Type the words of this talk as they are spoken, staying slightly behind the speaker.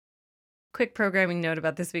Quick programming note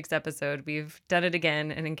about this week's episode. We've done it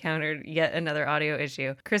again and encountered yet another audio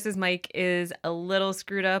issue. Chris's mic is a little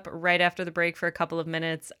screwed up right after the break for a couple of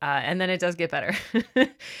minutes, and then it does get better.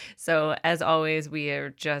 So, as always, we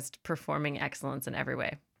are just performing excellence in every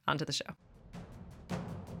way. On to the show.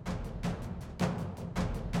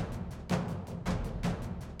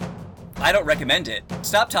 I don't recommend it.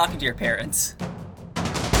 Stop talking to your parents.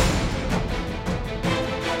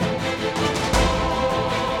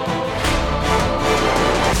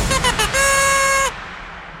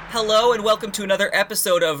 Hello and welcome to another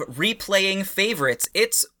episode of Replaying Favorites.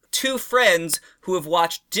 It's two friends who have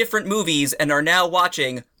watched different movies and are now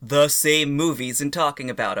watching the same movies and talking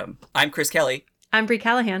about them. I'm Chris Kelly. I'm Brie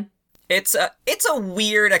Callahan. It's a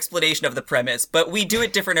weird explanation of the premise, but we do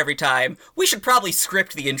it different every time. We should probably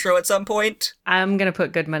script the intro at some point. I'm going to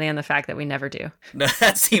put good money on the fact that we never do. No,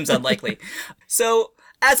 that seems unlikely. So,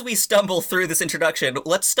 as we stumble through this introduction,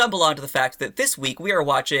 let's stumble onto the fact that this week we are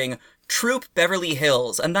watching Troop Beverly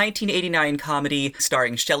Hills, a 1989 comedy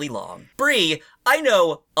starring Shelley Long. Brie, I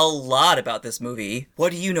know a lot about this movie.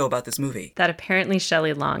 What do you know about this movie? That apparently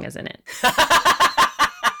Shelley Long is in it.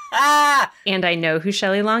 And I know who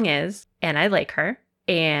Shelley Long is, and I like her,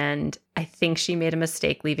 and I think she made a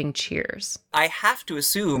mistake leaving Cheers. I have to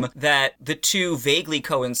assume that the two vaguely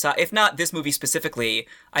coincide. If not this movie specifically,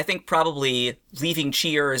 I think probably leaving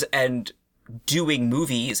Cheers and doing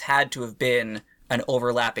movies had to have been an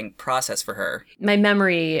overlapping process for her. My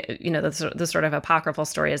memory, the sort of apocryphal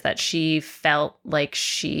story is that she felt like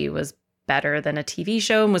she was better than a TV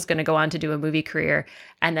show and was going to go on to do a movie career,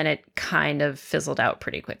 and then it kind of fizzled out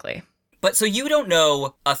pretty quickly. But so you don't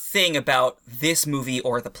know a thing about this movie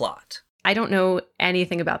or the plot? I don't know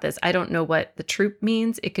anything about this. I don't know what the troop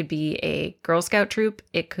means. It could be a Girl Scout troop.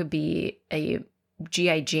 It could be a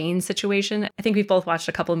G.I. Jane situation. I think we've both watched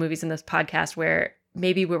a couple of movies in this podcast where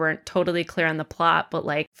maybe we weren't totally clear on the plot, but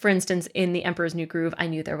like, for instance, in The Emperor's New Groove, I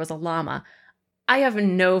knew there was a llama. I have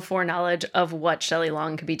no foreknowledge of what Shelley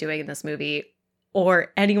Long could be doing in this movie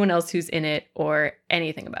or anyone else who's in it or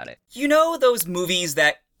anything about it. You know those movies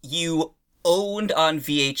that you owned on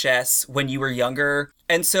VHS when you were younger,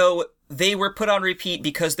 and so they were put on repeat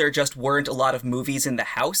because there just weren't a lot of movies in the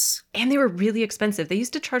house? And they were really expensive. They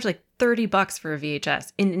used to charge like $30 for a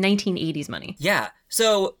VHS in 1980s money. Yeah.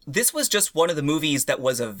 So this was just one of the movies that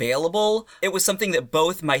was available. It was something that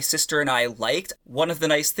both my sister and I liked. One of the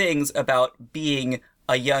nice things about being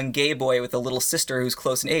a young gay boy with a little sister who's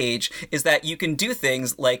close in age is that you can do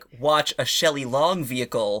things like watch a Shelley Long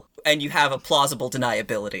vehicle and you have a plausible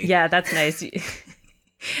deniability. Yeah, that's nice.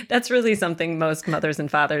 That's really something most mothers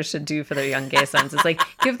and fathers should do for their young gay sons. It's like,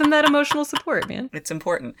 give them that emotional support, man. It's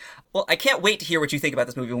important. Well, I can't wait to hear what you think about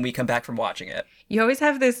this movie when we come back from watching it. You always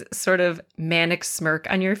have this sort of manic smirk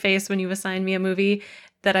on your face when you assign me a movie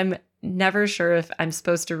that I'm never sure if I'm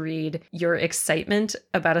supposed to read your excitement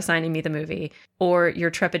about assigning me the movie or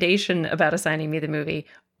your trepidation about assigning me the movie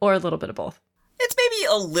or a little bit of both. It's maybe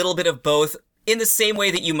a little bit of both, in the same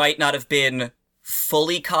way that you might not have been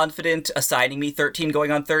fully confident assigning me 13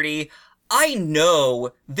 going on 30. I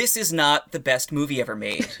know this is not the best movie ever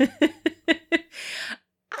made. I'm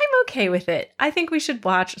okay with it. I think we should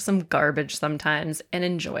watch some garbage sometimes and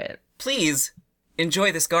enjoy it. Please,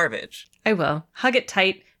 enjoy this garbage. I will. Hug it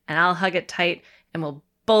tight, and I'll hug it tight, and we'll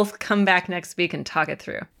both come back next week and talk it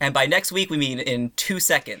through. And by next week, we mean in 2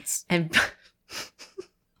 seconds. And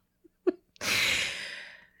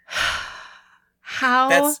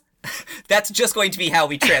how... That's just going to be how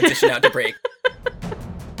we transition out to break.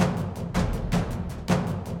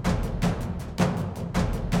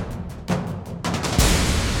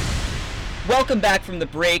 Welcome back from the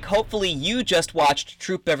break. Hopefully you just watched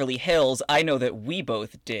Troop Beverly Hills. I know that we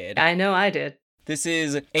both did. I know I did. This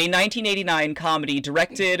is a 1989 comedy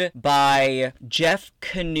directed by Jeff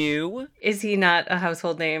Canoe. Is he not a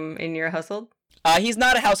household name in your household? He's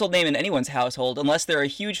not a household name in anyone's household unless they're a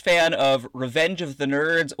huge fan of Revenge of the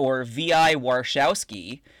Nerds or V.I.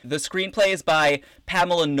 Warshawski. The screenplay is by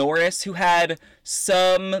Pamela Norris, who had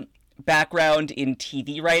some background in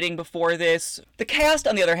TV writing before this. The cast,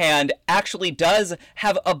 on the other hand, actually does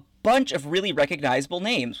have a bunch of really recognizable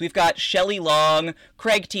names. We've got Shelley Long,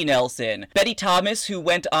 Craig T. Nelson, Betty Thomas, who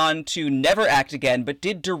went on to never act again but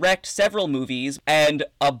did direct several movies, and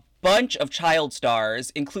a bunch of child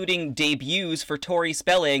stars, including debuts for Tori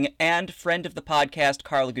Spelling and friend of the podcast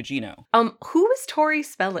Carla Gugino. Who is Tori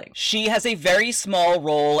Spelling? She has a very small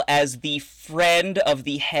role as the friend of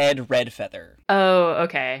the head Redfeather. Oh,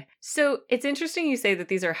 okay. So it's interesting you say that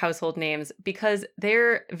these are household names because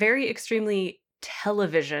they're very extremely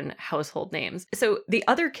television household names. So the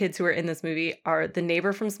other kids who are in this movie are the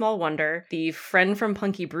neighbor from Small Wonder, the friend from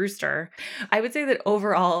Punky Brewster. I would say that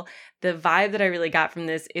overall, the vibe that I really got from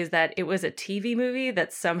this is that it was a TV movie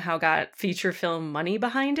that somehow got feature film money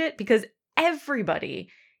behind it, because everybody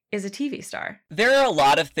is a TV star. There are a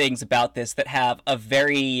lot of things about this that have a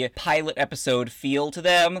very pilot episode feel to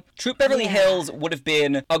them. Troop Beverly Hills would have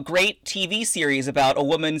been a great TV series about a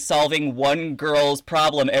woman solving one girl's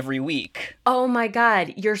problem every week. Oh my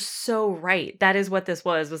God, you're so right. That is what this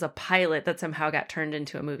was a pilot that somehow got turned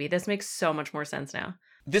into a movie. This makes so much more sense now.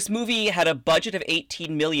 This movie had a budget of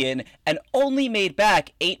 $18 million and only made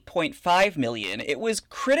back $8.5 million. It was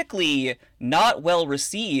critically not well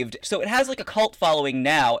received, so it has like a cult following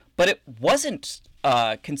now, but it wasn't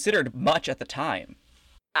considered much at the time.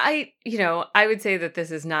 I would say that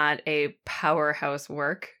this is not a powerhouse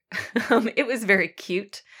work. It was very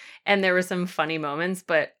cute and there were some funny moments,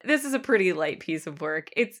 but this is a pretty light piece of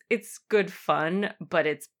work. It's good fun, but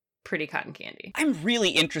it's pretty cotton candy. I'm really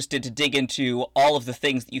interested to dig into all of the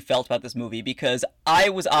things that you felt about this movie, because I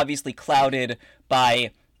was obviously clouded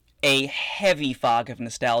by a heavy fog of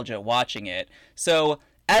nostalgia watching it. So,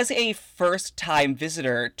 as a first-time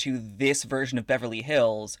visitor to this version of Beverly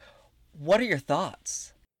Hills, what are your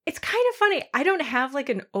thoughts? It's kind of funny. I don't have like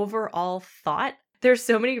an overall thought. There's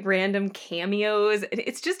so many random cameos.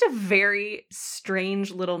 It's just a very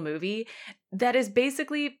strange little movie that is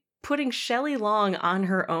basically putting Shelley Long on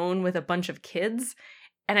her own with a bunch of kids.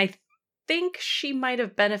 And I think she might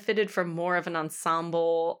have benefited from more of an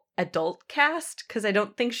ensemble adult cast, because I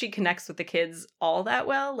don't think she connects with the kids all that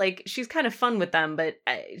well. Like, she's kind of fun with them, but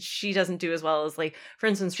she doesn't do as well as, like, for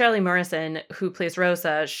instance, Shelley Morrison, who plays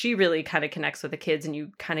Rosa, she really kind of connects with the kids and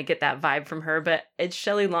you kind of get that vibe from her. But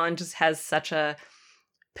Shelley Long just has such a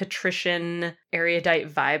patrician, erudite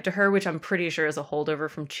vibe to her, which I'm pretty sure is a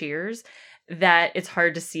holdover from Cheers, that it's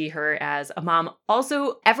hard to see her as a mom.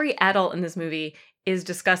 Also, every adult in this movie is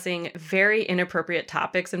discussing very inappropriate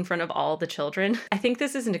topics in front of all the children. I think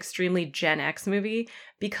this is an extremely Gen X movie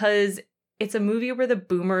because it's a movie where the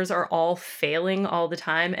boomers are all failing all the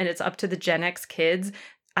time, and it's up to the Gen X kids,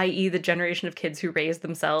 i.e. the generation of kids who raised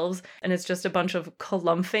themselves, and it's just a bunch of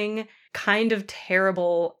clumping, kind of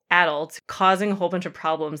terrible adults causing a whole bunch of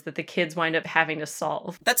problems that the kids wind up having to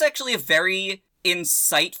solve. That's actually a very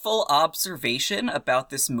insightful observation about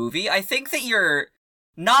this movie. I think that you're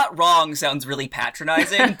not wrong sounds really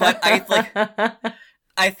patronizing, but I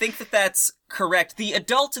think that that's correct. The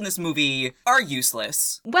adults in this movie are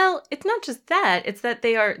useless. Well, it's not just that. It's that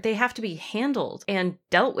they have to be handled and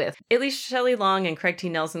dealt with. At least Shelley Long and Craig T.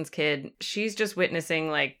 Nelson's kid, she's just witnessing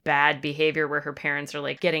like bad behavior where her parents are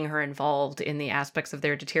like getting her involved in the aspects of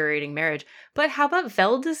their deteriorating marriage. But how about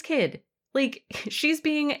Velda's kid? Like, she's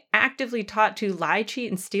being actively taught to lie, cheat,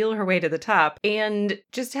 and steal her way to the top, and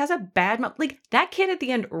just has a bad like, that kid at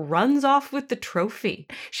the end runs off with the trophy.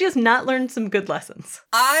 She has not learned some good lessons.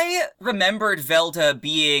 I remembered Velda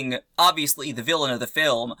being, obviously, the villain of the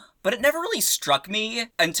film, but it never really struck me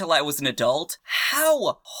until I was an adult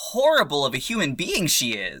how horrible of a human being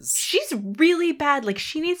she is. She's really bad. Like,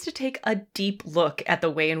 she needs to take a deep look at the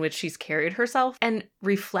way in which she's carried herself and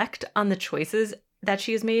reflect on the choices that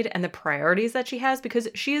she has made and the priorities that she has, because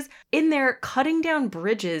she is in there cutting down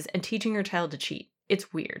bridges and teaching her child to cheat.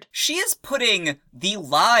 It's weird. She is putting the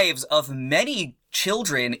lives of many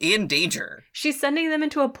children in danger. She's sending them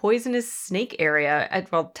into a poisonous snake area.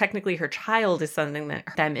 Well, technically her child is sending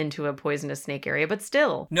them into a poisonous snake area, but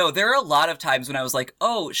still. No, there are a lot of times when I was like,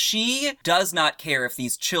 oh, she does not care if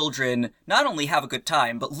these children not only have a good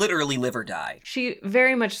time, but literally live or die. She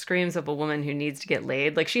very much screams of a woman who needs to get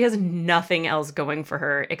laid. Like, she has nothing else going for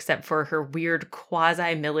her except for her weird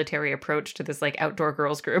quasi-military approach to this, like, outdoor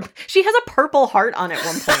girls group. She has a Purple Heart on at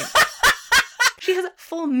one point. She has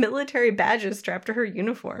full military badges strapped to her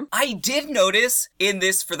uniform. I did notice in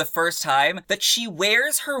this for the first time that she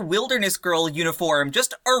wears her Wilderness Girl uniform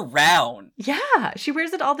just around. Yeah, she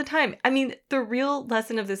wears it all the time. I mean, the real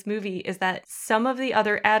lesson of this movie is that some of the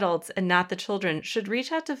other adults and not the children should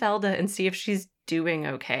reach out to Velda and see if she's doing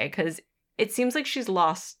okay, because it seems like she's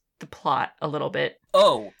lost the plot a little bit.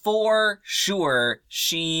 Oh, for sure,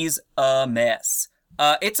 she's a mess.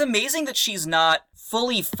 It's amazing that she's not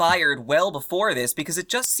fully fired well before this, because it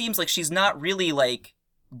just seems like she's not really, like,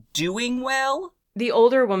 doing well. The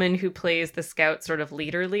older woman who plays the scout sort of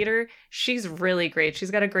leader, she's really great.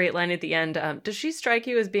 She's got a great line at the end. Does she strike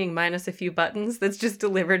you as being minus a few buttons? That's just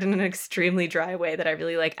delivered in an extremely dry way that I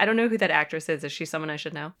really like. I don't know who that actress is. Is she someone I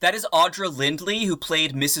should know? That is Audra Lindley, who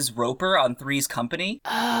played Mrs. Roper on Three's Company.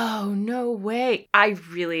 Oh, no way. I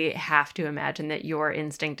really have to imagine that your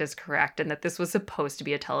instinct is correct and that this was supposed to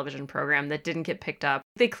be a television program that didn't get picked up.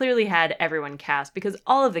 They clearly had everyone cast because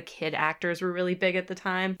all of the kid actors were really big at the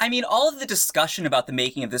time. I mean, all of the discussion about the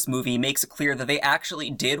making of this movie makes it clear that they actually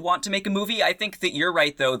did want to make a movie. I think that you're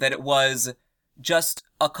right, though, that it was just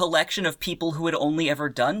a collection of people who had only ever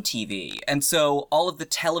done TV. And so all of the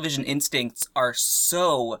television instincts are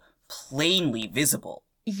so plainly visible.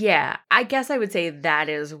 Yeah, I guess I would say that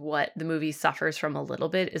is what the movie suffers from a little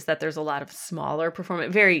bit, is that there's a lot of smaller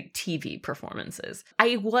very TV performances.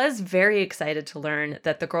 I was very excited to learn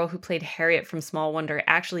that the girl who played Harriet from Small Wonder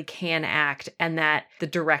actually can act, and that the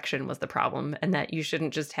direction was the problem, and that you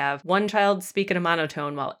shouldn't just have one child speak in a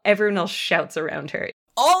monotone while everyone else shouts around her.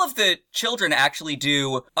 All of the children actually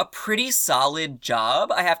do a pretty solid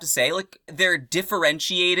job, I have to say. Like, they're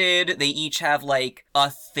differentiated. They each have, like,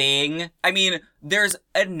 a thing. I mean, there's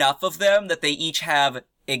enough of them that they each have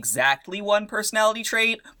exactly one personality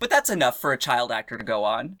trait, but that's enough for a child actor to go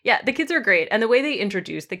on. Yeah, the kids are great. And the way they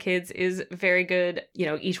introduce the kids is very good. You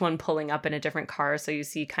know, each one pulling up in a different car. So you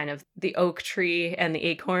see kind of the oak tree and the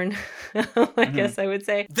acorn, I guess I would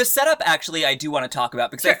say. The setup, actually, I do want to talk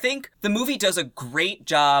about because I think the movie does a great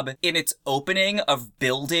job in its opening of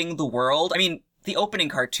building the world. I mean, the opening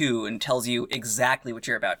cartoon tells you exactly what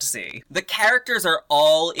you're about to see. The characters are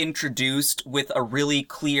all introduced with a really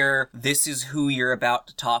clear, this is who you're about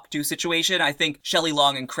to talk to situation. I think Shelley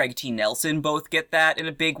Long and Craig T. Nelson both get that in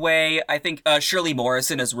a big way. I think Shirley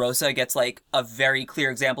Morrison as Rosa gets, like, a very clear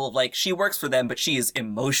example of, like, she works for them, but she is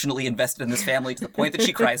emotionally invested in this family to the point that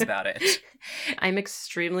she cries about it. I'm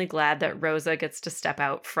extremely glad that Rosa gets to step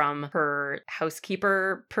out from her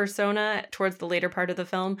housekeeper persona towards the later part of the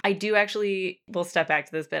film. I do actually, we'll step back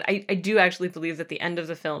to this bit, I do actually believe that the end of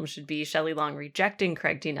the film should be Shelley Long rejecting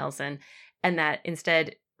Craig T. Nelson, and that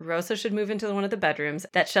instead Rosa should move into one of the bedrooms,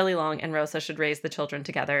 that Shelley Long and Rosa should raise the children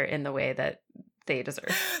together in the way that they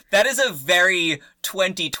deserve. That is a very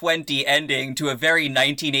 2020 ending to a very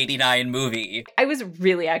 1989 movie. I was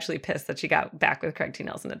really actually pissed that she got back with Craig T.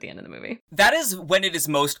 Nelson at the end of the movie. That is when it is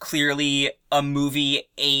most clearly a movie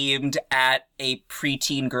aimed at a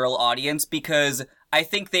preteen girl audience, because I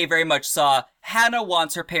think they very much saw Hannah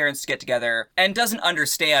wants her parents to get together and doesn't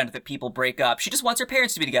understand that people break up. She just wants her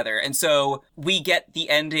parents to be together. And so we get the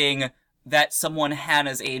ending that someone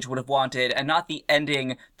Hannah's age would have wanted, and not the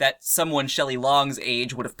ending that someone Shelley Long's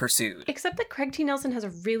age would have pursued. Except that Craig T. Nelson has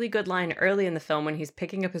a really good line early in the film when he's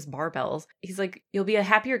picking up his barbells. He's like, you'll be a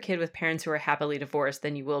happier kid with parents who are happily divorced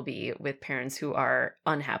than you will be with parents who are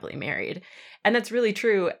unhappily married. And that's really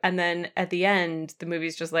true. And then at the end, the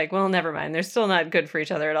movie's just like, well, never mind. They're still not good for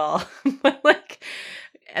each other at all. But like,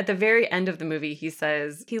 at the very end of the movie, he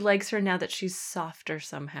says he likes her now that she's softer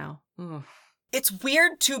somehow. Ooh. It's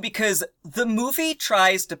weird, too, because the movie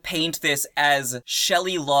tries to paint this as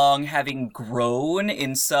Shelley Long having grown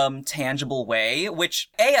in some tangible way, which,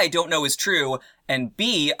 A, I don't know is true, and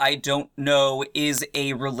B, I don't know is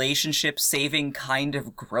a relationship-saving kind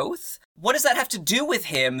of growth. What does that have to do with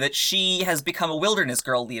him that she has become a wilderness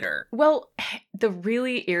girl leader? Well, the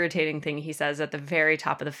really irritating thing he says at the very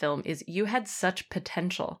top of the film is, you had such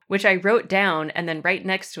potential, which I wrote down, and then right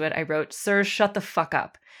next to it, I wrote, sir, shut the fuck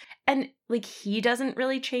up. And, like, he doesn't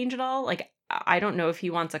really change at all. Like, I don't know if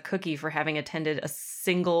he wants a cookie for having attended a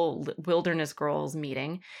single wilderness girls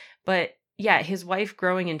meeting. But, yeah, his wife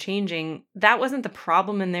growing and changing, that wasn't the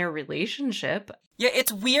problem in their relationship. Yeah,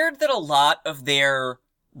 it's weird that a lot of their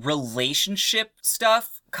relationship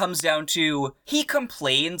stuff comes down to he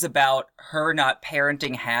complains about her not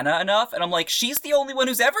parenting Hannah enough, and I'm like, she's the only one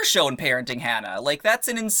who's ever shown parenting Hannah. Like, that's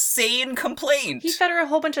an insane complaint. He fed her a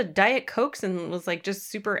whole bunch of Diet Cokes and was like just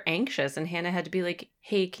super anxious, and Hannah had to be like,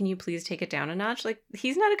 hey, can you please take it down a notch? Like,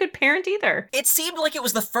 he's not a good parent either. It seemed like it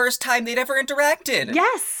was the first time they'd ever interacted.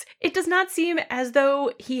 Yes, it does not seem as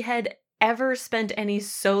though he had ever spent any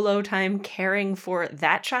solo time caring for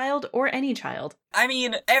that child or any child. I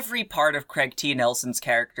mean, every part of Craig T. Nelson's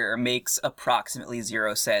character makes approximately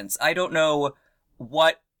 0 sense. I don't know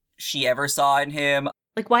what she ever saw in him.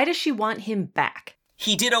 Like, why does she want him back?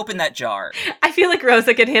 He did open that jar. I feel like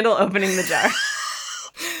Rosa could handle opening the jar.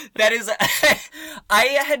 That is, I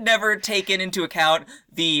had never taken into account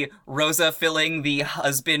the Rosa filling the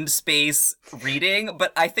husband space reading,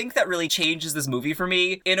 but I think that really changes this movie for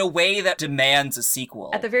me in a way that demands a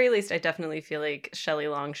sequel. At the very least, I definitely feel like Shelley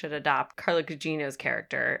Long should adopt Carla Gugino's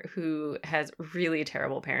character, who has really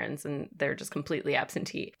terrible parents and they're just completely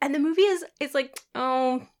absentee. And the movie is like,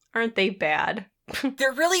 oh, aren't they bad?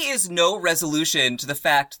 There really is no resolution to the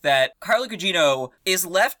fact that Carla Gugino is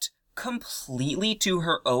left completely to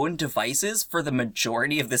her own devices for the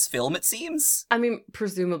majority of this film, it seems. I mean,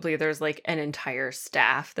 presumably there's like an entire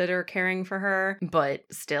staff that are caring for her, but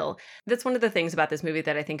still. That's one of the things about this movie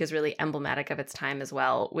that I think is really emblematic of its time as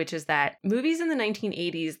well, which is that movies in the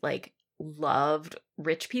 1980s, like, loved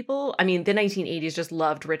rich people. I mean, the 1980s just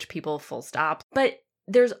loved rich people, full stop. But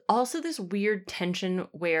there's also this weird tension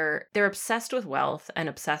where they're obsessed with wealth and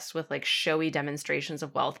obsessed with like showy demonstrations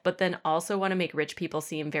of wealth, but then also want to make rich people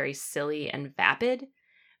seem very silly and vapid.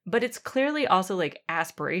 But it's clearly also like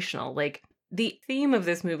aspirational. Like the theme of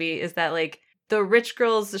this movie is that like the rich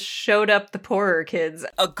girls showed up the poorer kids.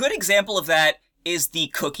 A good example of that is the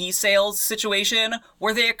cookie sales situation,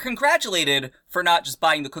 where they are congratulated for not just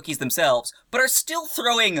buying the cookies themselves, but are still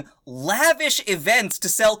throwing lavish events to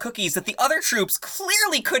sell cookies that the other troops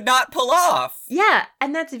clearly could not pull off. Yeah,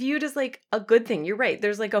 and that's viewed as like a good thing. You're right.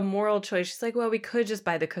 There's like a moral choice. She's like, well, we could just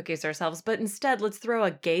buy the cookies ourselves, but instead let's throw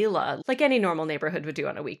a gala like any normal neighborhood would do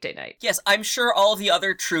on a weekday night. Yes, I'm sure all the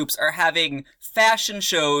other troops are having fashion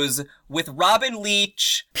shows with Robin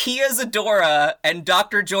Leach, Pia Zadora, and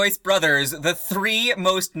Dr. Joyce Brothers, the three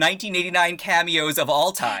most 1989 cameos of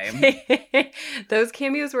all time. Those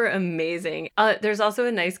cameos were amazing. There's also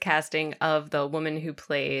a nice casting of the woman who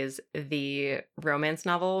plays the romance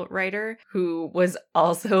novel writer, who was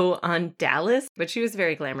also on Dallas, but she was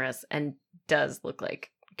very glamorous and does look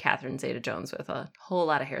like Catherine Zeta-Jones with a whole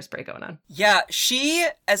lot of hairspray going on. Yeah, she,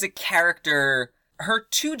 as a character, her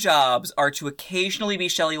two jobs are to occasionally be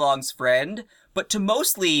Shelley Long's friend, but to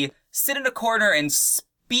mostly sit in a corner and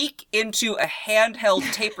speak into a handheld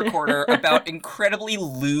tape recorder about incredibly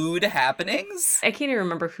lewd happenings. I can't even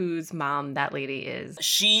remember whose mom that lady is.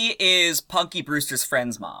 She is Punky Brewster's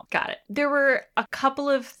friend's mom. Got it. There were a couple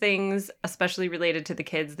of things, especially related to the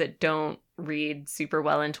kids, that don't read super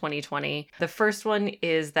well in 2020. The first one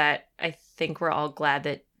is that I think we're all glad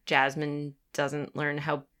that Jasmine doesn't learn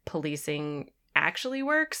how policing actually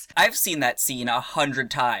works. I've seen that scene 100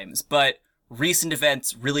 times, but recent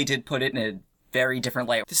events really did put it in a very different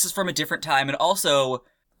light. This is from a different time, and also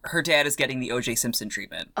her dad is getting the O.J. Simpson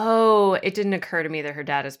treatment. Oh, it didn't occur to me that her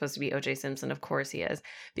dad is supposed to be O.J. Simpson. Of course he is.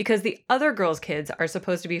 Because the other girls' kids are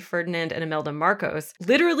supposed to be Ferdinand and Imelda Marcos,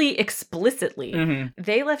 literally explicitly. Mm-hmm.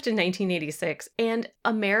 They left in 1986, and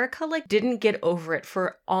America didn't get over it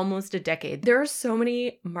for almost a decade. There are so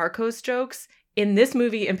many Marcos jokes in this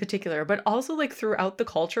movie in particular, but also throughout the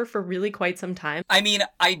culture for really quite some time. I mean,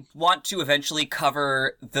 I want to eventually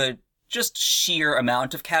cover the just sheer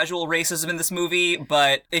amount of casual racism in this movie,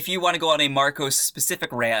 but if you want to go on a Marcos specific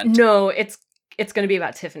rant... No, it's going to be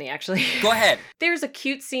about Tiffany, actually. Go ahead. There's a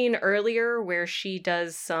cute scene earlier where she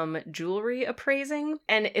does some jewelry appraising,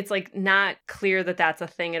 and it's not clear that that's a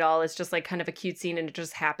thing at all. It's just kind of a cute scene, and it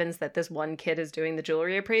just happens that this one kid is doing the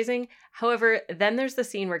jewelry appraising. However, then there's the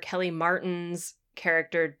scene where Kelly Martin's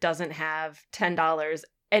character doesn't have $10,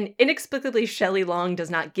 and inexplicably, Shelley Long does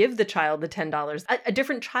not give the child the $10. A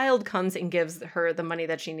different child comes and gives her the money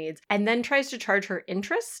that she needs, and then tries to charge her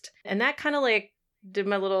interest. And that kind of did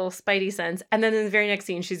my little spidey sense. And then in the very next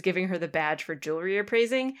scene, she's giving her the badge for jewelry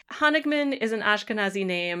appraising. Honigman is an Ashkenazi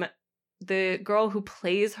name. The girl who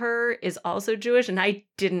plays her is also Jewish, and I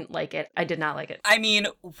didn't like it. I did not like it. I mean,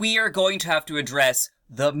 we are going to have to address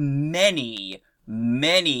the many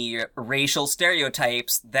racial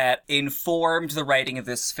stereotypes that informed the writing of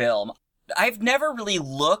this film. I've never really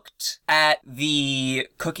looked at the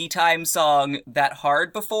Cookie Time song that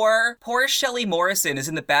hard before. Poor Shelley Morrison is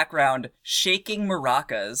in the background shaking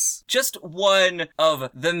maracas. Just one of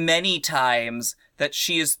the many times that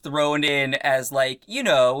she is thrown in as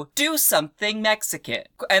do something Mexican.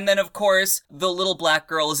 And then, of course, the little black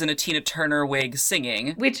girl is in a Tina Turner wig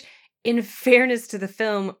singing. Which, in fairness to the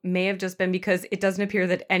film, may have just been because it doesn't appear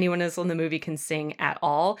that anyone else in the movie can sing at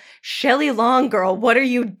all. Shelley Long, girl, what are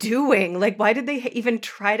you doing? Why did they even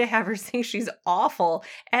try to have her sing? She's awful,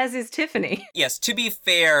 as is Tiffany. Yes, to be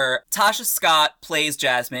fair, Tasha Scott plays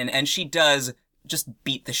Jasmine, and she does just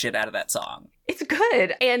beat the shit out of that song. It's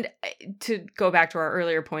good. And to go back to our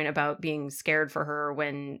earlier point about being scared for her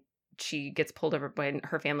when she gets pulled over, when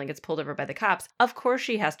her family gets pulled over by the cops, of course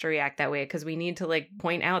she has to react that way because we need to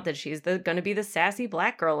point out that she's going to be the sassy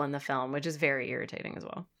black girl in the film, which is very irritating as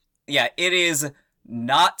well. Yeah, it is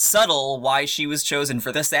not subtle why she was chosen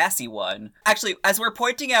for the sassy one. Actually, as we're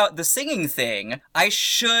pointing out the singing thing, I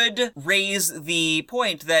should raise the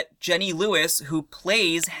point that Jenny Lewis, who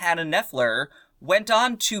plays Hannah Neffler, went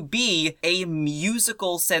on to be a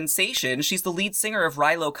musical sensation. She's the lead singer of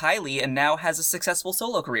Rilo Kiley and now has a successful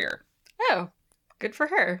solo career. Oh, good for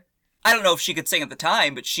her. I don't know if she could sing at the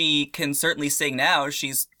time, but she can certainly sing now.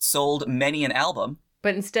 She's sold many an album.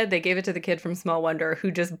 But instead, they gave it to the kid from Small Wonder who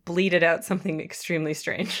just bleated out something extremely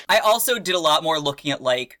strange. I also did a lot more looking at,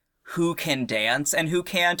 like, who can dance and who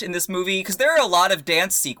can't in this movie, because there are a lot of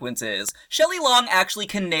dance sequences. Shelley Long actually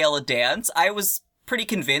can nail a dance. I was pretty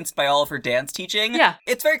convinced by all of her dance teaching. Yeah.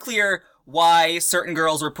 It's very clear why certain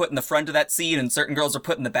girls were put in the front of that scene and certain girls were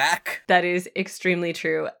put in the back. That is extremely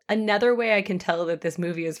true. Another way I can tell that this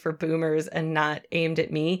movie is for boomers and not aimed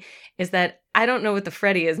at me is that I don't know what the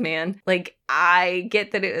Freddy is, man. Like, I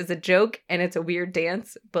get that it was a joke and it's a weird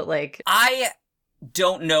dance, but like... I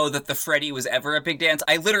don't know that the Freddy was ever a big dance.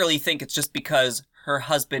 I literally think it's just because her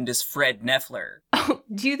husband is Fred Neffler. Oh,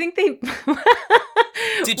 do you think they...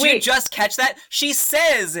 Did you just catch that? She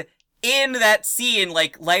says in that scene,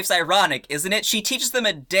 like, life's ironic, isn't it? She teaches them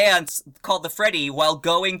a dance called the Freddy while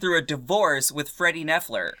going through a divorce with Freddie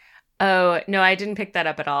Neffler. Oh, no, I didn't pick that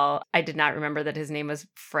up at all. I did not remember that his name was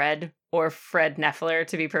Fred or Fred Neffler,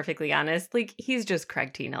 to be perfectly honest. Like, he's just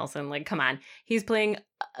Craig T. Nelson. Like, come on. He's playing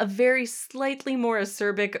a very slightly more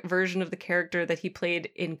acerbic version of the character that he played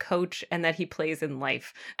in Coach and that he plays in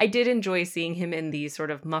Life. I did enjoy seeing him in the sort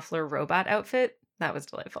of muffler robot outfit. That was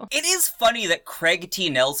delightful. It is funny that Craig T.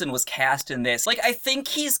 Nelson was cast in this. Like, I think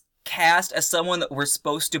he's cast as someone that we're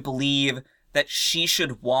supposed to believe that she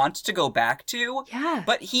should want to go back to. Yeah.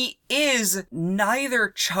 But he is neither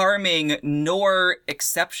charming nor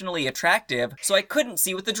exceptionally attractive, so I couldn't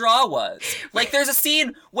see what the draw was. Like, there's a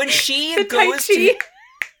scene when she goes to...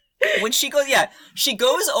 When she goes, she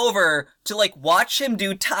goes over to, like, watch him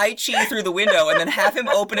do Tai Chi through the window and then have him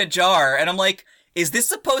open a jar, and I'm like... Is this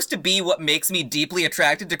supposed to be what makes me deeply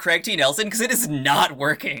attracted to Craig T. Nelson? Because it is not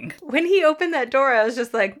working. When he opened that door, I was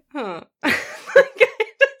just like, huh.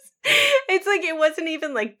 It's like, it wasn't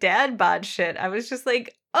even like dad bod shit. I was just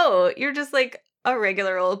like, oh, you're just like a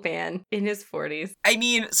regular old man in his 40s. I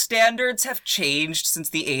mean, standards have changed since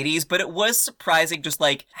the 80s, but it was surprising just,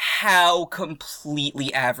 like, how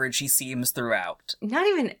completely average he seems throughout. Not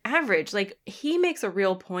even average. Like, he makes a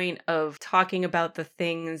real point of talking about the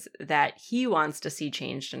things that he wants to see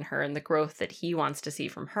changed in her and the growth that he wants to see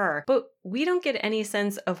from her. But we don't get any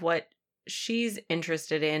sense of what she's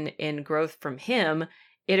interested in growth from him.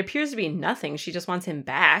 It appears to be nothing. She just wants him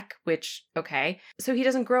back, which, okay. So he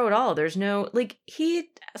doesn't grow at all. There's no, like, he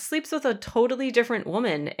sleeps with a totally different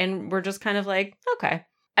woman, and we're just kind of like, okay.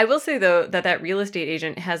 I will say, though, that real estate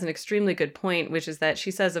agent has an extremely good point, which is that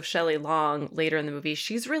she says of Shelley Long later in the movie,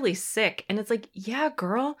 she's really sick. And it's like, yeah,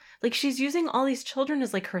 girl. Like, she's using all these children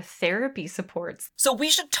as, like, her therapy supports. So we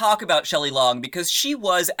should talk about Shelley Long because she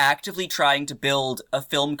was actively trying to build a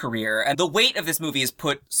film career, and the weight of this movie is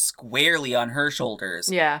put squarely on her shoulders.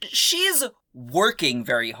 Yeah. She's working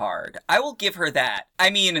very hard. I will give her that. I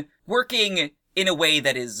mean, working in a way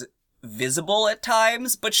that is visible at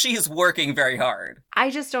times, but she is working very hard. I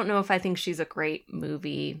just don't know if I think she's a great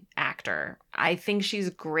movie actor. I think she's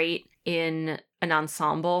great in an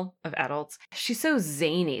ensemble of adults. She's so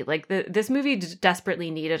zany. Like, this movie desperately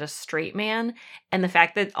needed a straight man, and the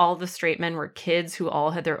fact that all the straight men were kids who all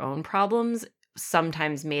had their own problems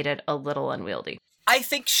sometimes made it a little unwieldy. I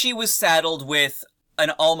think she was saddled with an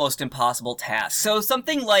almost impossible task. So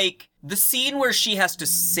something like the scene where she has to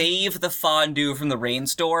save the fondue from the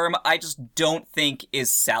rainstorm, I just don't think is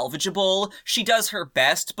salvageable. She does her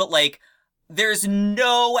best, but, like, there's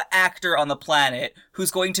no actor on the planet who's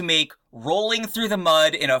going to make rolling through the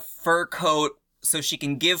mud in a fur coat so she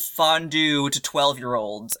can give fondue to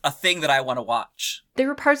 12-year-olds a thing that I want to watch. There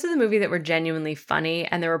were parts of the movie that were genuinely funny,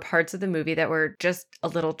 and there were parts of the movie that were just a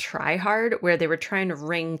little try-hard, where they were trying to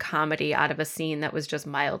wring comedy out of a scene that was just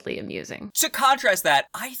mildly amusing. To contrast that,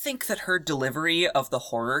 I think that her delivery of the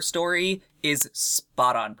horror story is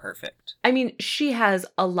spot-on perfect. I mean, she has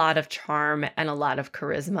a lot of charm and a lot of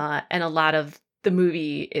charisma, and a lot of the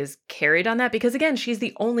movie is carried on that because, again, she's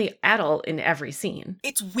the only adult in every scene.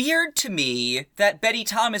 It's weird to me that Betty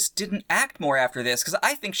Thomas didn't act more after this, because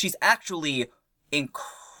I think she's actually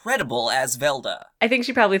incredible as Velda. I think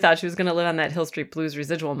she probably thought she was going to live on that Hill Street Blues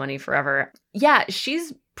residual money forever. Yeah,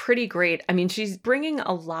 she's pretty great. I mean, she's bringing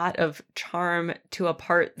a lot of charm to a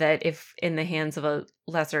part that, if in the hands of a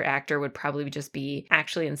lesser actor, would probably just be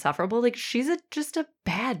actually insufferable. Like, she's just a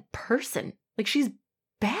bad person. Like, she's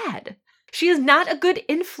bad. She is not a good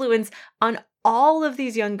influence on all of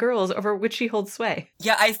these young girls over which she holds sway.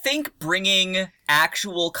 Yeah, I think bringing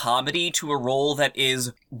actual comedy to a role that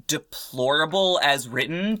is deplorable as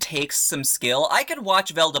written takes some skill. I could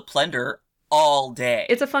watch Velda Plender all day.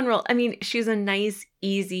 It's a fun role. I mean, she's a nice,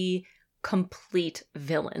 easy, complete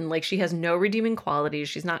villain. Like, she has no redeeming qualities.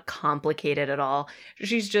 She's not complicated at all.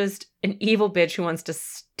 She's just an evil bitch who wants to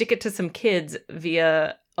stick it to some kids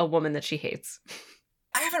via a woman that she hates.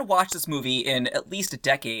 I haven't watched this movie in at least a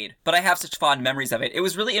decade, but I have such fond memories of it. It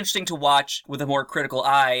was really interesting to watch with a more critical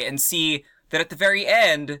eye and see that at the very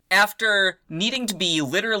end, after needing to be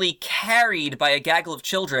literally carried by a gaggle of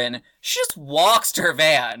children, she just walks to her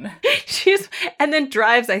van. And then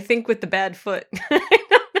drives, I think, with the bad foot.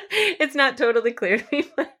 It's not totally clear to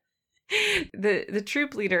me. But the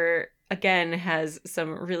troop leader, again, has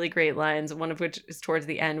some really great lines, one of which is towards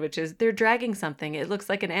the end, which is, they're dragging something. It looks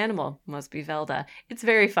like an animal. Must be Velda. It's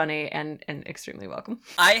very funny and extremely welcome.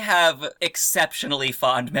 I have exceptionally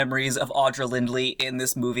fond memories of Audra Lindley in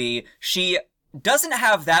this movie. She doesn't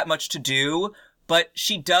have that much to do, but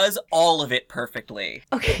she does all of it perfectly.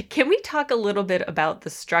 Okay, can we talk a little bit about the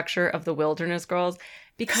structure of the Wilderness Girls?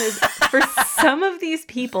 Because for some of these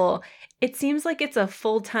people, it seems like it's a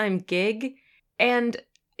full-time gig, and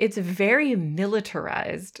it's very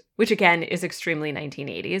militarized, which again is extremely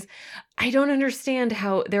 1980s. I don't understand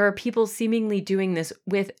how there are people seemingly doing this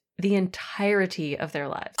with the entirety of their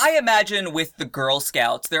lives. I imagine with the Girl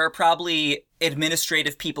Scouts, there are probably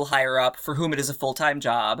administrative people higher up for whom it is a full-time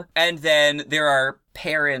job, and then there are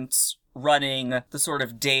parents running the sort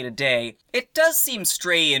of day-to-day. It does seem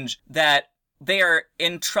strange that they are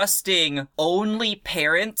entrusting only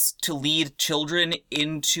parents to lead children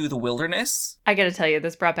into the wilderness. I gotta tell you,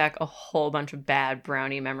 this brought back a whole bunch of bad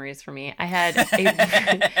brownie memories for me. I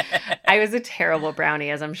was a terrible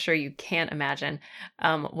brownie, as I'm sure you can't imagine,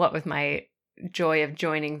 what with my joy of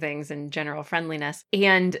joining things and general friendliness.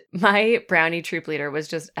 And my brownie troop leader was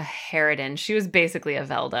just a harridan. She was basically a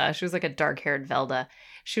Velda. She was like a dark-haired Velda.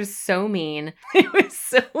 She was so mean.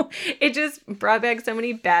 It just brought back so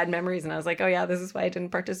many bad memories. And I was like, oh yeah, this is why I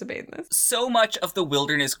didn't participate in this. So much of the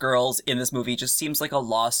Wilderness Girls in this movie just seems like a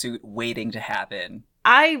lawsuit waiting to happen.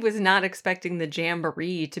 I was not expecting the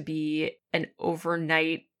Jamboree to be an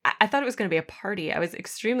overnight. I thought it was going to be a party. I was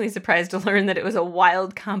extremely surprised to learn that it was a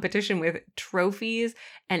wild competition with trophies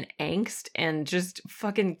and angst and just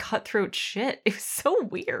fucking cutthroat shit. It was so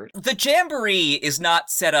weird. The Jamboree is not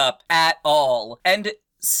set up at all, and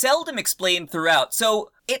seldom explained throughout,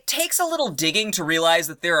 so it takes a little digging to realize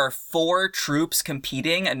that there are 4 troops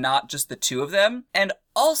competing and not just the 2 of them. And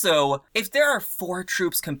also, if there are 4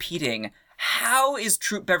 troops competing, how is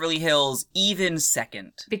Troop Beverly Hills even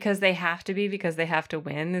second? Because they have to be, because they have to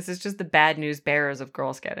win. This is just the bad news bearers of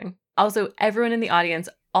Girl Scouting. Also, everyone in the audience,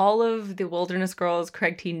 all of the Wilderness Girls,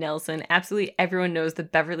 Craig T. Nelson, absolutely everyone knows the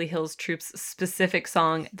Beverly Hills Troops specific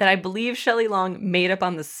song that I believe Shelley Long made up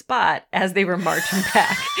on the spot as they were marching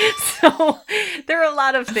back. So there are a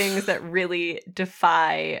lot of things that really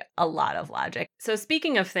defy a lot of logic. So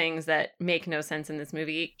speaking of things that make no sense in this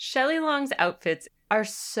movie, Shelley Long's outfits are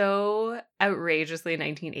so outrageously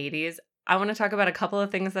 1980s. I want to talk about a couple of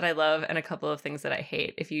things that I love and a couple of things that I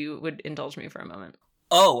hate, if you would indulge me for a moment.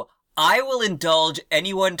 Oh, I will indulge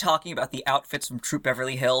anyone talking about the outfits from Troop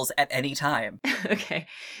Beverly Hills at any time. Okay.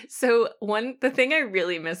 So the thing I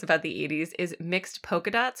really miss about the 80s is mixed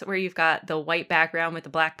polka dots, where you've got the white background with the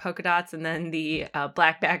black polka dots and then the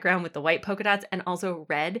black background with the white polka dots and also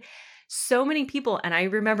red. So many people, and I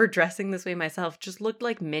remember dressing this way myself, just looked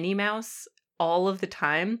like Minnie Mouse all of the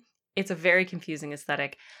time. It's a very confusing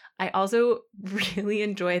aesthetic. I also really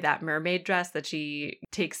enjoy that mermaid dress that she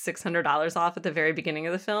takes $600 off at the very beginning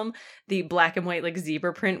of the film. The black and white like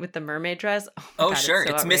zebra print with the mermaid dress. Oh, God, sure.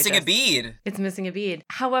 it's It's missing a bead. It's missing a bead.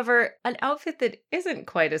 However, an outfit that isn't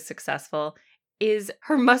quite as successful is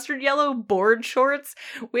her mustard yellow board shorts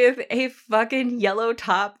with a fucking yellow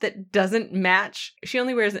top that doesn't match. She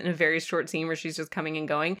only wears it in a very short scene where she's just coming and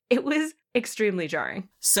going. It was extremely jarring.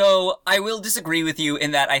 So I will disagree with you in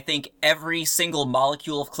that I think every single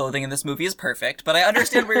molecule of clothing in this movie is perfect, but I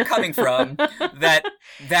understand where you're coming from. That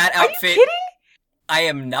outfit. Are you kidding? I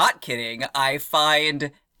am not kidding. I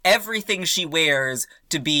find everything she wears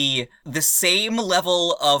to be the same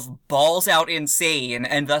level of balls out insane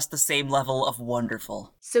and thus the same level of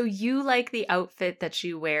wonderful. So you like the outfit that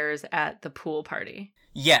she wears at the pool party?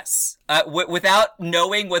 Yes. Without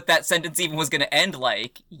knowing what that sentence even was going to end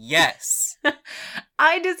like, yes.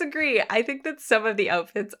 I disagree. I think that some of the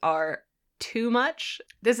outfits are too much.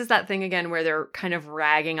 This is that thing again where they're kind of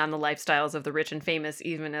ragging on the lifestyles of the rich and famous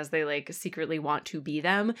even as they like secretly want to be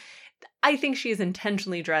them. I think she is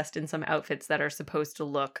intentionally dressed in some outfits that are supposed to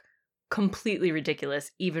look completely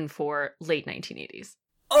ridiculous even for late 1980s.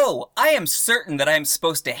 Oh, I am certain that I am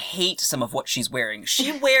supposed to hate some of what she's wearing.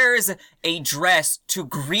 She wears a dress to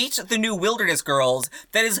greet the new Wilderness Girls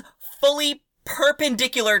that is fully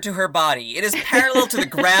perpendicular to her body. It is parallel to the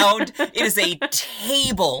ground. It is a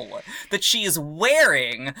table that she is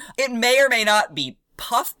wearing. It may or may not be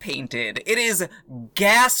puff painted. It is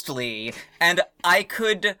ghastly, and I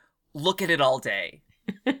could look at it all day.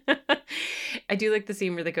 I do like the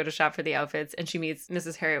scene where they go to shop for the outfits and she meets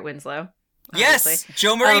Mrs. Harriet Winslow. Obviously. Yes,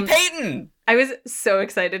 Jo Marie Payton. I was so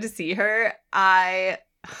excited to see her. I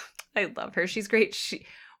love her. She's great.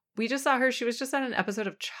 We just saw her. She was just on an episode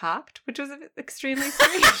of Chopped, which was extremely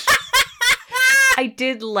strange. I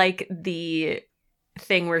did like the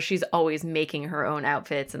thing where she's always making her own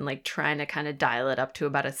outfits and like trying to kind of dial it up to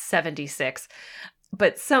about a 76.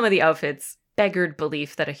 But some of the outfits beggared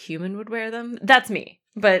belief that a human would wear them. That's me.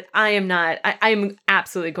 But I am not. I'm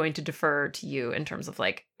absolutely going to defer to you in terms of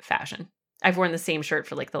like fashion. I've worn the same shirt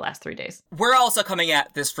for like the last 3 days. We're also coming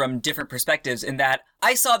at this from different perspectives in that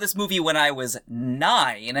I saw this movie when I was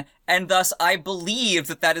 9, and thus I believe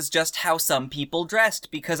that that is just how some people dressed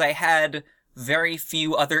because I had very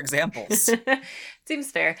few other examples.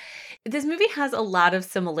 Seems fair. This movie has a lot of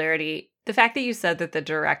similarity. The fact that you said that the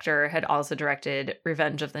director had also directed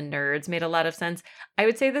Revenge of the Nerds made a lot of sense. I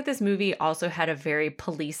would say that this movie also had a very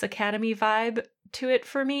Police Academy vibe to it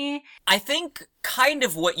for me. I think kind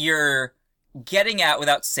of what you're getting at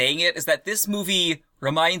without saying it is that this movie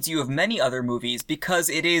reminds you of many other movies because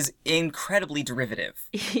it is incredibly derivative.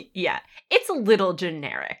 Yeah, it's a little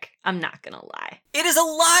generic. I'm not gonna lie. It is a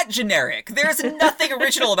lot generic. There's nothing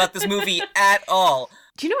original about this movie at all.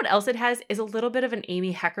 Do you know what else it has? Is a little bit of an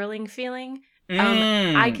Amy Heckerling feeling.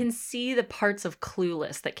 I can see the parts of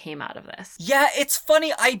Clueless that came out of this. Yeah, it's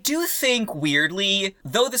funny. I do think, weirdly,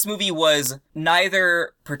 though this movie was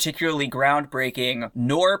neither particularly groundbreaking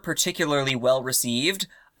nor particularly well-received,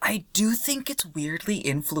 I do think it's weirdly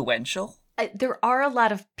influential. There are a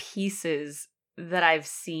lot of pieces that I've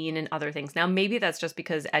seen in other things. Now, maybe that's just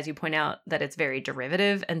because, as you point out, that it's very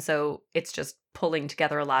derivative. And so it's just pulling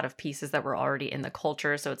together a lot of pieces that were already in the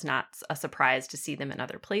culture. So it's not a surprise to see them in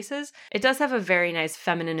other places. It does have a very nice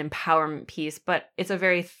feminine empowerment piece, but it's a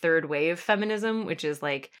very third wave feminism, which is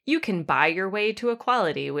like, you can buy your way to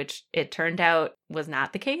equality, which it turned out was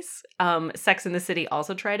not the case. Sex and the City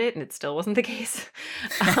also tried it and it still wasn't the case.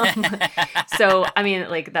 So, I mean,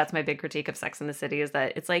 like, that's my big critique of Sex and the City is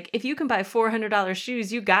that it's like, if you can buy $400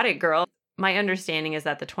 shoes, you got it, girl. My understanding is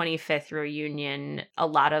that the 25th reunion, a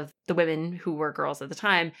lot of the women who were girls at the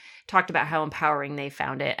time talked about how empowering they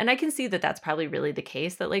found it. And I can see that that's probably really the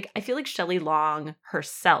case, that like, I feel like Shelley Long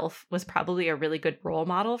herself was probably a really good role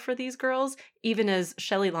model for these girls, even as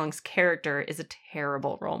Shelley Long's character is a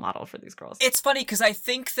terrible role model for these girls. It's funny because I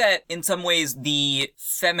think that in some ways the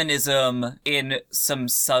feminism, in some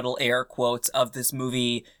subtle air quotes, of this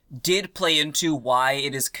movie did play into why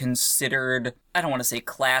it is considered, I don't want to say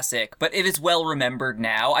classic, but it is well remembered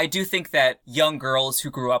now. I do think that young girls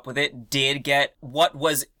who grew up with it did get what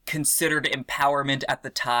was considered empowerment at the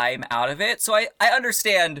time out of it. So I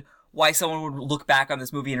understand why someone would look back on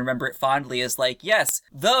this movie and remember it fondly as like, yes,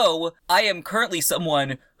 though I am currently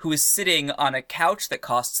someone who is sitting on a couch that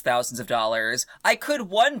costs thousands of dollars, I could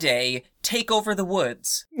one day take over the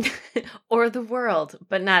woods. Or the world,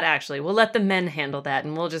 but not actually. We'll let the men handle that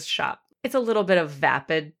and we'll just shop. It's a little bit of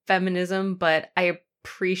vapid feminism, but I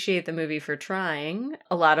appreciate the movie for trying.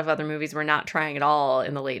 A lot of other movies were not trying at all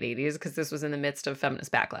in the late 80s because this was in the midst of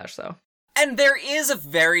feminist backlash, so. And there is a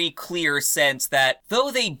very clear sense that,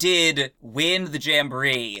 though they did win the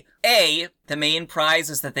Jamboree, A, the main prize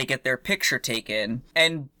is that they get their picture taken,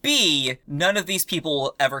 and B, none of these people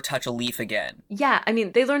will ever touch a leaf again. Yeah, I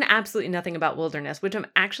mean, they learn absolutely nothing about wilderness, which I'm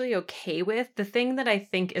actually okay with. The thing that I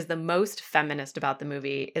think is the most feminist about the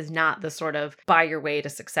movie is not the sort of buy your way to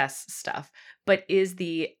success stuff, but is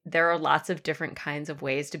there are lots of different kinds of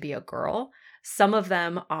ways to be a girl. Some of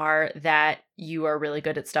them are that you are really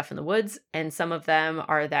good at stuff in the woods, and some of them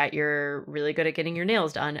are that you're really good at getting your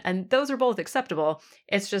nails done. And those are both acceptable.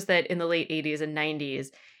 It's just that in the late 80s and 90s,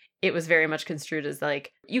 it was very much construed as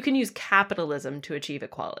like, you can use capitalism to achieve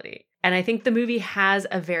equality. And I think the movie has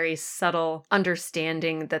a very subtle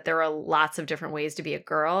understanding that there are lots of different ways to be a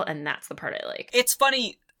girl, and that's the part I like. It's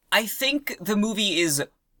funny. I think the movie is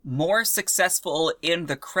more successful in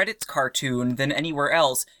the credits cartoon than anywhere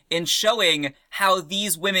else in showing how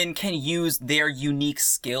these women can use their unique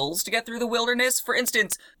skills to get through the wilderness. For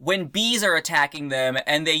instance, when bees are attacking them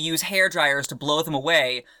and they use hair dryers to blow them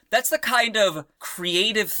away, that's the kind of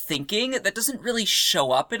creative thinking that doesn't really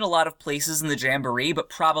show up in a lot of places in the Jamboree, but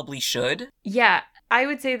probably should. Yeah. I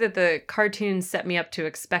would say that the cartoon set me up to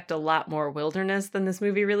expect a lot more wilderness than this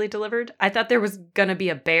movie really delivered. I thought there was gonna be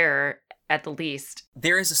a bear at the least.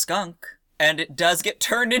 There is a skunk, and it does get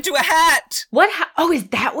turned into a hat! Oh, is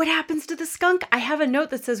that what happens to the skunk? I have a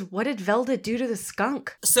note that says, what did Velda do to the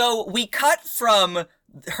skunk? So we cut from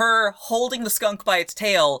her holding the skunk by its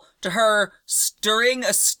tail to her stirring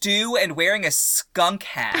a stew and wearing a skunk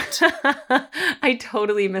hat. I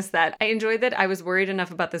totally missed that. I enjoyed that I was worried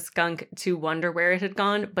enough about the skunk to wonder where it had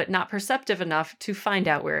gone, but not perceptive enough to find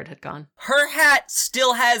out where it had gone. Her hat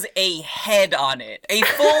still has a head on it, a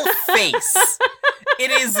full face.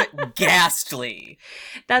 It is ghastly.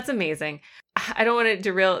 That's amazing. I don't want to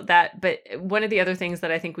derail that, but one of the other things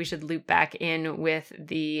that I think we should loop back in with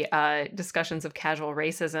the discussions of casual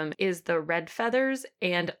racism is the red feathers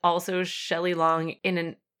and also Shelley Long in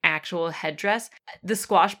an actual headdress. The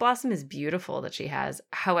squash blossom is beautiful that she has.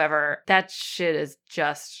 However, that shit is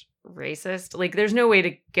just racist. Like, there's no way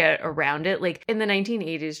to get around it. Like, in the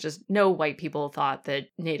 1980s, just no white people thought that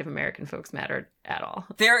Native American folks mattered at all.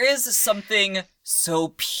 There is something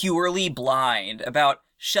so purely blind about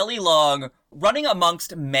Shelley Long running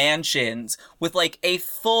amongst mansions with, like, a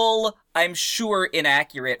full, I'm sure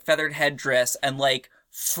inaccurate, feathered headdress and, like,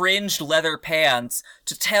 fringed leather pants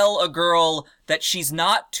to tell a girl that she's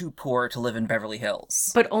not too poor to live in Beverly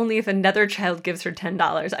Hills. But only if another child gives her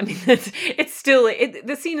 $10. I mean,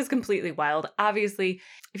 the scene is completely wild. Obviously,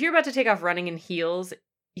 if you're about to take off running in heels,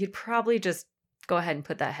 you'd probably just go ahead and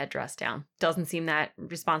put that headdress down. Doesn't seem that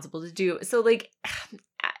responsible to do. So, like,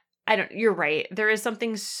 you're right. There is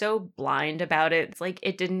something so blind about it. It's like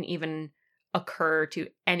it didn't even occur to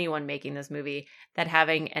anyone making this movie that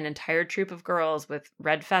having an entire troop of girls with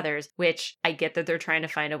red feathers, which I get that they're trying to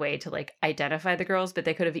find a way to, like, identify the girls, but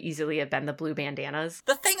they could have easily have been the blue bandanas.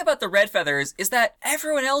 The thing about the red feathers is that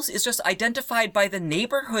everyone else is just identified by the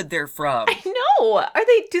neighborhood they're from. I know.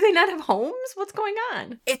 Do they not have homes? What's going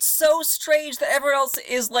on? It's so strange that everyone else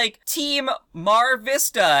is like Team Mar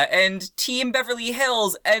Vista and Team Beverly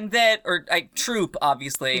Hills and then, Troop,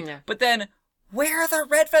 obviously. Yeah. But then, where are the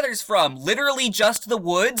red feathers from? Literally just the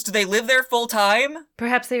woods? Do they live there full time?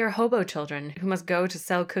 Perhaps they are hobo children who must go to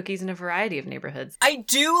sell cookies in a variety of neighborhoods. I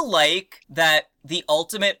do like that the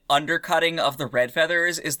ultimate undercutting of the red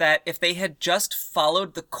feathers is that if they had just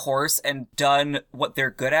followed the course and done what they're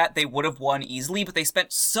good at, they would have won easily, but they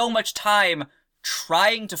spent so much time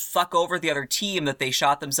trying to fuck over the other team that they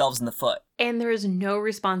shot themselves in the foot. And there is no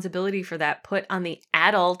responsibility for that put on the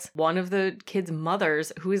adult, one of the kids'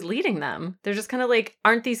 mothers who is leading them. They're just kind of like,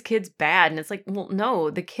 aren't these kids bad? And it's like, well, no,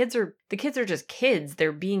 the kids are just kids.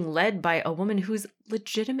 They're being led by a woman who's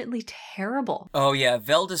legitimately terrible. Oh yeah,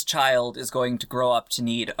 Velda's child is going to grow up to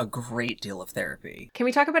need a great deal of therapy. Can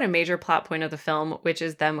we talk about a major plot point of the film, which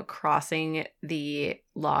is them crossing the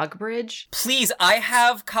log bridge? Please, I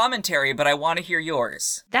have commentary, but I want to hear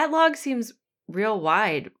yours. That log seems real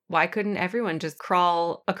wide. Why couldn't everyone just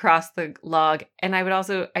crawl across the log? And I would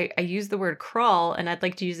also, I use the word crawl, and I'd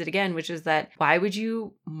like to use it again, which is that why would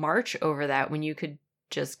you march over that when you could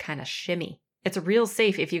just kind of shimmy? It's real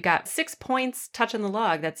safe. If you got 6 points touching the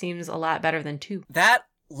log, that seems a lot better than 2. That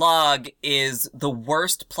log is the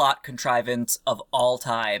worst plot contrivance of all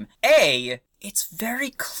time. It's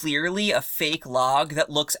very clearly a fake log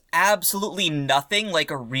that looks absolutely nothing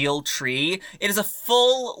like a real tree. It is a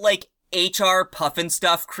full, like, HR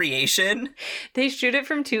Pufnstuf creation. They shoot it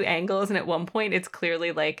from 2 angles, and at one point it's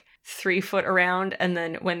clearly like 3 foot around, and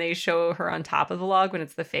then when they show her on top of the log, when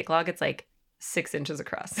it's the fake log, it's like 6 inches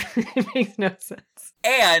across. It makes no sense.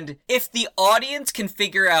 And if the audience can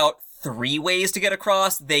figure out 3 ways to get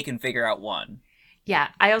across, they can figure out 1. Yeah,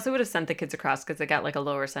 I also would have sent the kids across because they got like a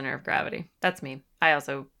lower center of gravity. That's me. I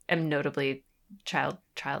also am notably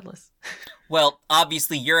childless. Well,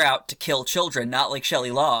 obviously you're out to kill children, not like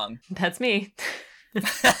Shelley Long. That's me.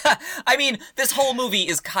 I mean, this whole movie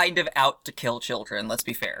is kind of out to kill children, let's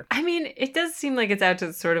be fair. I mean, it does seem like it's out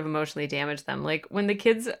to sort of emotionally damage them. Like, when the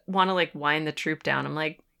kids want to, like, wind the troop down, I'm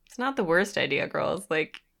like, it's not the worst idea, girls.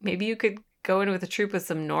 Like, maybe you could go in with a troop with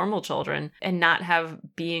some normal children and not have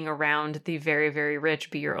being around the very, very rich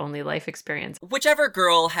be your only life experience. Whichever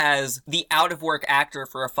girl has the out-of-work actor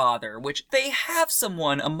for a father, which they have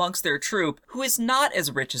someone amongst their troop who is not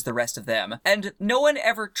as rich as the rest of them, and no one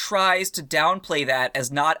ever tries to downplay that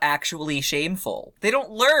as not actually shameful. They don't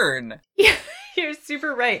learn. Yeah. You're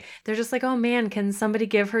super right. They're just like, oh man, can somebody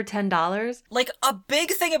give her $10? Like, a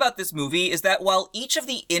big thing about this movie is that while each of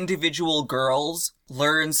the individual girls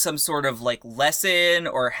learns some sort of, like, lesson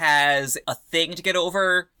or has a thing to get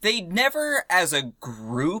over, they never, as a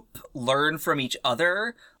group, learn from each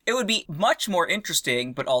other. It would be much more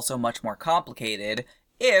interesting, but also much more complicated,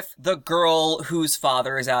 if the girl whose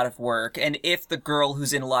father is out of work, and if the girl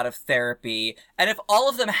who's in a lot of therapy, and if all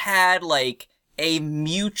of them had, like, a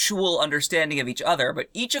mutual understanding of each other, but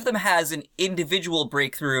each of them has an individual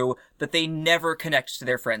breakthrough that they never connect to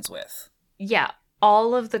their friends with. Yeah,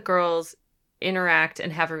 all of the girls interact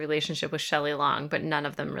and have a relationship with Shelley Long, but none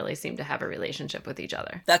of them really seem to have a relationship with each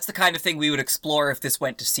other. That's the kind of thing we would explore if this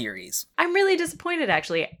went to series. I'm really disappointed,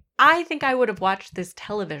 actually. I think I would have watched this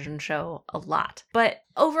television show a lot. But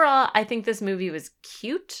overall, I think this movie was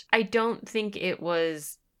cute. I don't think it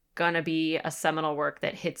was gonna be a seminal work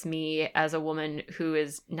that hits me as a woman who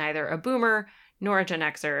is neither a boomer, nor a Gen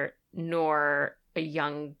Xer, nor a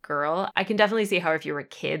young girl. I can definitely see how if you were a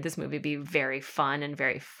kid, this movie would be very fun and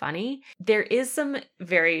very funny. There is some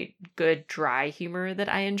very good dry humor that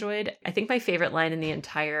I enjoyed. I think my favorite line in the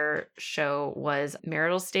entire show was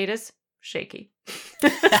marital status shaky.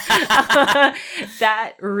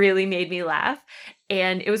 That really made me laugh.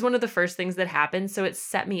 And it was one of the first things that happened. So it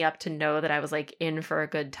set me up to know that I was like in for a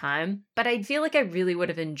good time. But I feel like I really would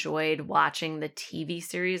have enjoyed watching the TV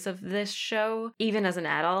series of this show, even as an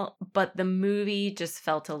adult. But the movie just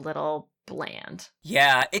felt a little bland.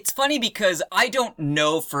 Yeah, it's funny because I don't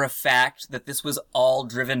know for a fact that this was all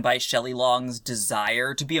driven by Shelley Long's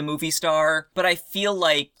desire to be a movie star, but I feel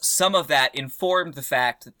like some of that informed the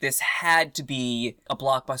fact that this had to be a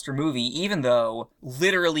blockbuster movie, even though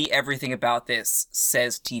literally everything about this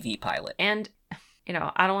says TV pilot. And, you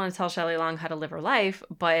know, I don't want to tell Shelley Long how to live her life,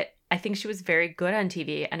 but I think she was very good on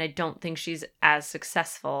TV, and I don't think she's as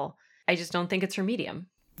successful. I just don't think it's her medium.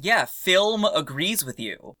 Yeah, film agrees with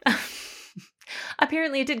you.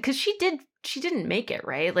 Apparently it did, because she didn't make it,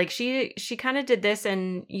 right? Like she kind of did this,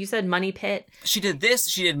 and you said Money Pit. She did this,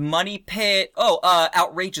 she did Money Pit,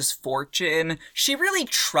 Outrageous Fortune. She really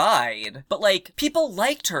tried, but like people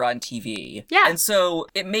liked her on TV. Yeah. And so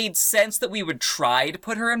it made sense that we would try to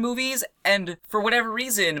put her in movies, and for whatever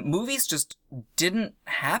reason, movies just didn't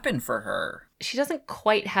happen for her. She doesn't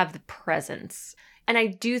quite have the presence. And I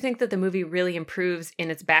do think that the movie really improves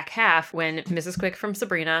in its back half when Mrs. Quick from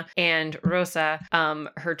Sabrina and Rosa,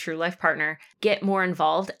 her true life partner, get more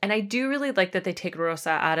involved. And I do really like that they take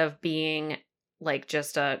Rosa out of being like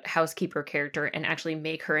just a housekeeper character and actually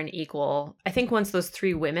make her an equal. I think once those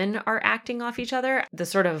three women are acting off each other, the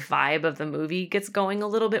sort of vibe of the movie gets going a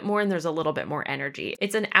little bit more, and there's a little bit more energy.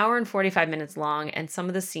 It's an hour and 45 minutes long, and some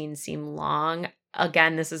of the scenes seem long.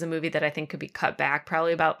 Again, this is a movie that I think could be cut back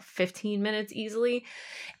probably about 15 minutes easily.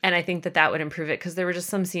 And I think that that would improve it, because there were just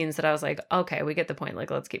some scenes that I was like, okay, we get the point.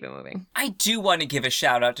 Like, let's keep it moving. I do want to give a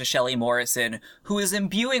shout out to Shelley Morrison, who is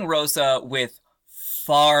imbuing Rosa with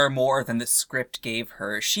far more than the script gave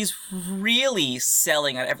her. She's really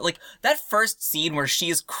selling on like that first scene where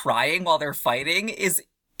she's crying while they're fighting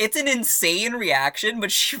it's an insane reaction,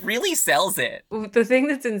 but she really sells it. The thing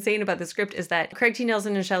that's insane about the script is that Craig T.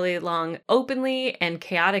 Nelson and Shelley Long openly and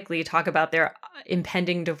chaotically talk about their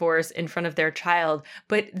impending divorce in front of their child.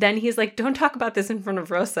 But then he's like, don't talk about this in front of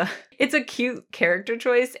Rosa. It's a cute character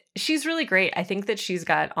choice. She's really great. I think that she's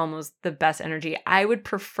got almost the best energy. I would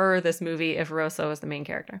prefer this movie if Rosa was the main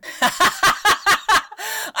character.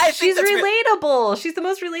 She's relatable. She's the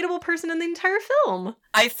most relatable person in the entire film.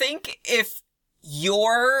 I think if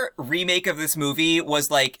your remake of this movie was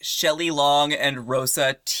like Shelley Long and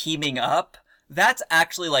Rosa teaming up, that's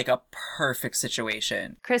actually like a perfect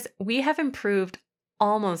situation. Chris, we have improved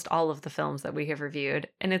almost all of the films that we have reviewed,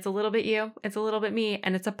 and it's a little bit you, it's a little bit me,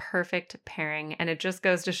 and it's a perfect pairing. And it just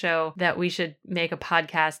goes to show that we should make a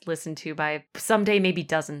podcast listened to by someday maybe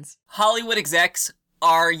dozens. Hollywood execs,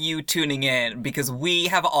 are you tuning in? Because we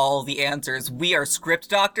have all the answers. We are script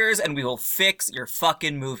doctors, and we will fix your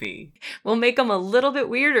fucking movie. We'll make them a little bit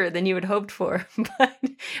weirder than you had hoped for,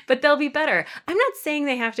 but they'll be better. I'm not saying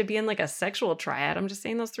they have to be in like a sexual triad. I'm just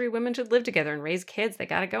saying those three women should live together and raise kids. They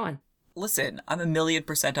got it going. Listen, I'm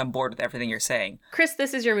 1,000,000% on board with everything you're saying. Chris,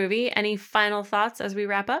 this is your movie. Any final thoughts as we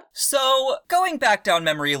wrap up? So, going back down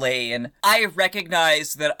memory lane, I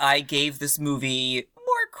recognized that I gave this movie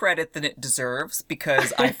more credit than it deserves,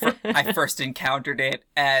 because I first encountered it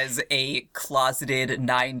as a closeted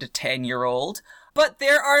 9 to 10-year-old. But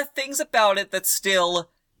there are things about it that still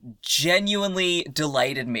genuinely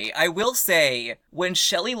delighted me. I will say, when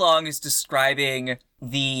Shelley Long is describing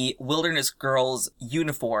the Wilderness Girls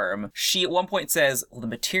uniform, she at one point says, well, the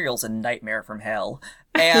material's a nightmare from hell.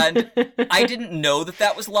 And I didn't know that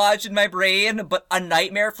that was lodged in my brain, but a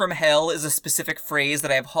nightmare from hell is a specific phrase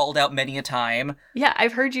that I've hauled out many a time. Yeah,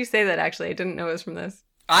 I've heard you say that, actually. I didn't know it was from this.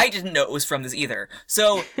 I didn't know it was from this either.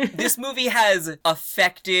 So this movie has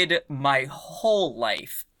affected my whole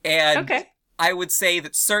life. And okay. I would say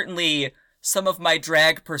that certainly some of my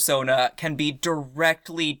drag persona can be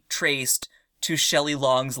directly traced to Shelley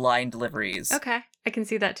Long's line deliveries. Okay, I can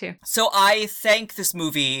see that too. So I thank this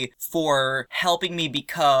movie for helping me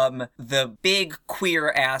become the big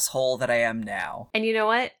queer asshole that I am now. And you know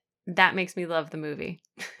what? That makes me love the movie.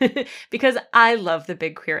 Because I love the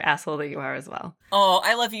big queer asshole that you are as well. Oh,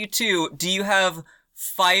 I love you too. Do you have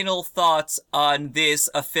final thoughts on this,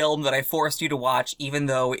 a film that I forced you to watch, even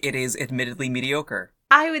though it is admittedly mediocre?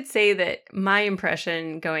 I would say that my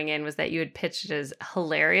impression going in was that you had pitched it as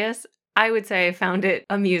hilarious. I would say I found it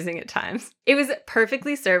amusing at times. It was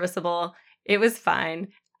perfectly serviceable. It was fine.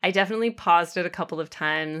 I definitely paused it a couple of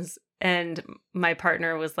times. And my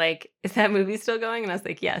partner was like, is that movie still going? And I was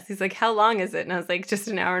like, yes. He's like, how long is it? And I was like, just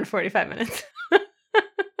an hour and 45 minutes.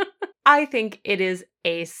 I think it is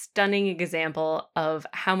a stunning example of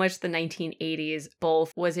how much the 1980s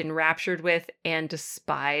both was enraptured with and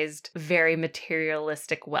despised very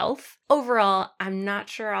materialistic wealth. Overall, I'm not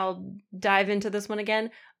sure I'll dive into this one again,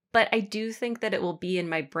 but I do think that it will be in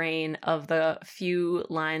my brain of the few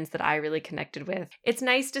lines that I really connected with. It's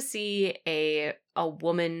nice to see a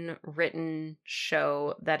woman-written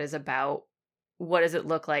show that is about what does it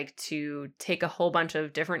look like to take a whole bunch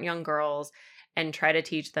of different young girls and try to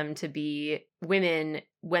teach them to be women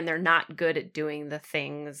when they're not good at doing the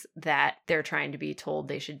things that they're trying to be told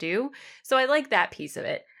they should do. So I like that piece of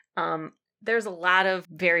it. There's a lot of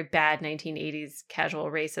very bad 1980s casual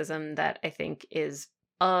racism that I think is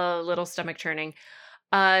a little stomach churning.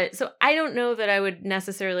 So I don't know that I would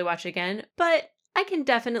necessarily watch again, but I can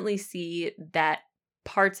definitely see that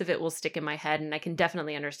parts of it will stick in my head, and I can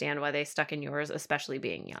definitely understand why they stuck in yours, especially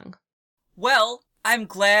being young. Well, I'm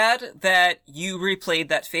glad that you replayed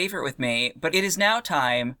that favorite with me, but it is now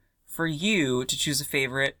time for you to choose a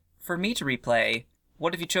favorite for me to replay.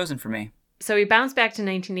 What have you chosen for me? So we bounced back to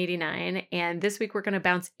 1989, and this week we're going to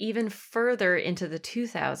bounce even further into the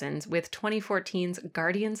 2000s with 2014's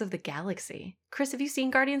Guardians of the Galaxy. Chris, have you seen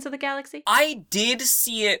Guardians of the Galaxy? I did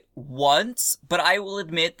see it once, but I will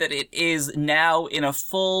admit that it is now in a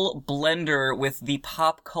full blender with the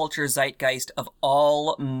pop culture zeitgeist of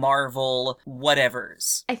all Marvel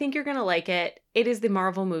whatevers. I think you're going to like it. It is the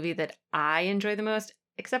Marvel movie that I enjoy the most,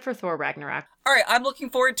 except for Thor Ragnarok. All right, I'm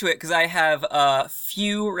looking forward to it because I have a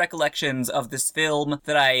few recollections of this film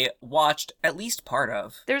that I watched at least part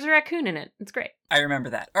of. There's a raccoon in it. It's great. I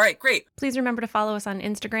remember that. All right, great. Please remember to follow us on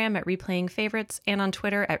Instagram at Replaying Favorites and on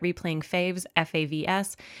Twitter at Replaying Faves,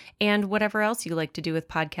 Favs, and whatever else you like to do with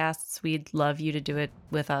podcasts, we'd love you to do it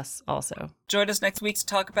with us also. Join us next week to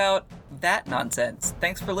talk about that nonsense.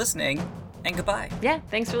 Thanks for listening, and goodbye. Yeah,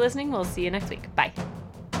 thanks for listening. We'll see you next week. Bye.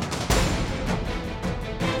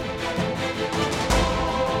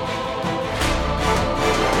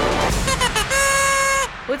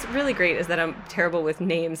 What's really great is that I'm terrible with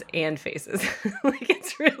names and faces. Like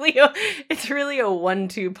it's really a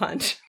 1-2 punch.